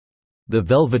The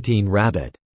Velveteen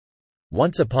Rabbit.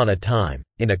 Once upon a time,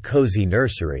 in a cozy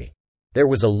nursery, there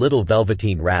was a little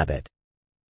velveteen rabbit.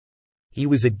 He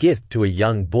was a gift to a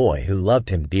young boy who loved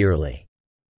him dearly.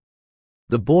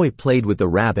 The boy played with the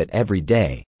rabbit every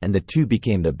day, and the two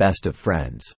became the best of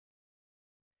friends.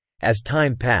 As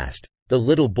time passed, the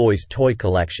little boy's toy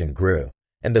collection grew,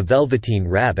 and the Velveteen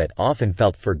Rabbit often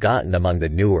felt forgotten among the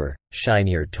newer,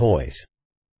 shinier toys.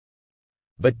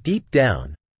 But deep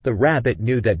down, the rabbit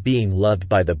knew that being loved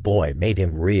by the boy made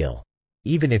him real,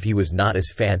 even if he was not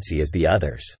as fancy as the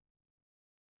others.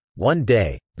 One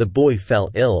day, the boy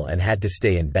fell ill and had to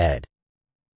stay in bed.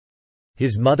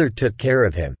 His mother took care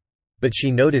of him, but she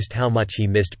noticed how much he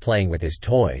missed playing with his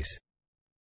toys.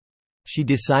 She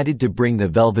decided to bring the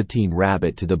Velveteen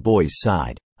Rabbit to the boy's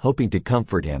side, hoping to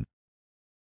comfort him.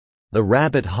 The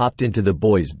rabbit hopped into the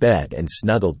boy's bed and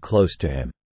snuggled close to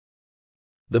him.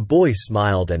 The boy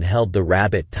smiled and held the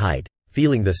rabbit tight,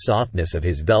 feeling the softness of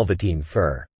his velveteen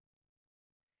fur.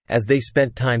 As they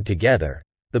spent time together,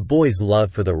 the boy's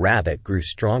love for the rabbit grew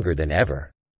stronger than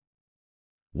ever.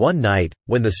 One night,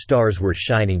 when the stars were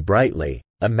shining brightly,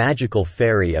 a magical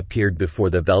fairy appeared before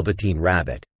the Velveteen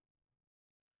Rabbit.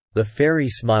 The fairy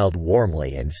smiled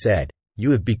warmly and said,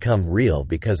 "You have become real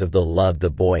because of the love the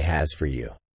boy has for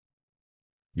you.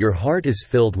 Your heart is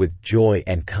filled with joy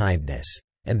and kindness,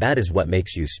 and that is what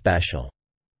makes you special."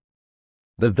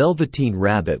 The Velveteen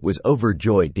Rabbit was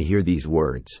overjoyed to hear these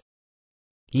words.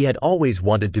 He had always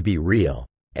wanted to be real,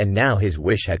 and now his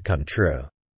wish had come true.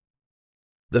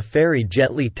 The fairy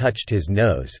gently touched his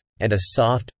nose, and a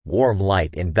soft, warm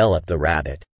light enveloped the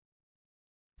rabbit.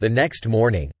 The next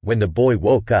morning, when the boy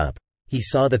woke up, he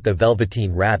saw that the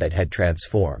Velveteen Rabbit had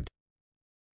transformed.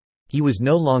 He was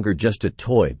no longer just a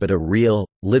toy but a real,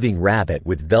 living rabbit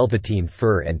with velveteen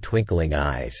fur and twinkling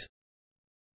eyes.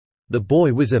 The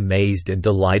boy was amazed and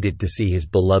delighted to see his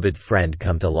beloved friend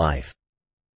come to life.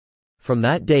 From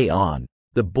that day on,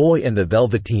 the boy and the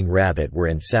Velveteen Rabbit were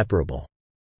inseparable.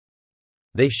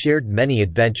 They shared many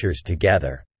adventures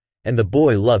together, and the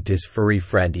boy loved his furry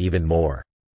friend even more.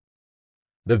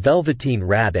 The Velveteen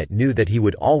Rabbit knew that he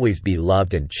would always be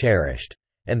loved and cherished,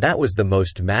 and that was the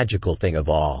most magical thing of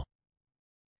all.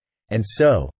 And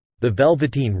so, the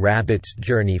Velveteen Rabbit's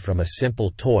journey from a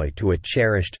simple toy to a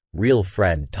cherished, real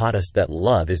friend taught us that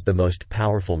love is the most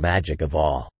powerful magic of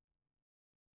all.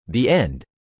 The end.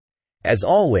 As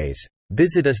always,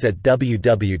 visit us at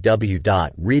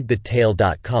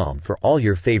www.readthetale.com for all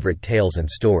your favorite tales and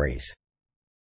stories.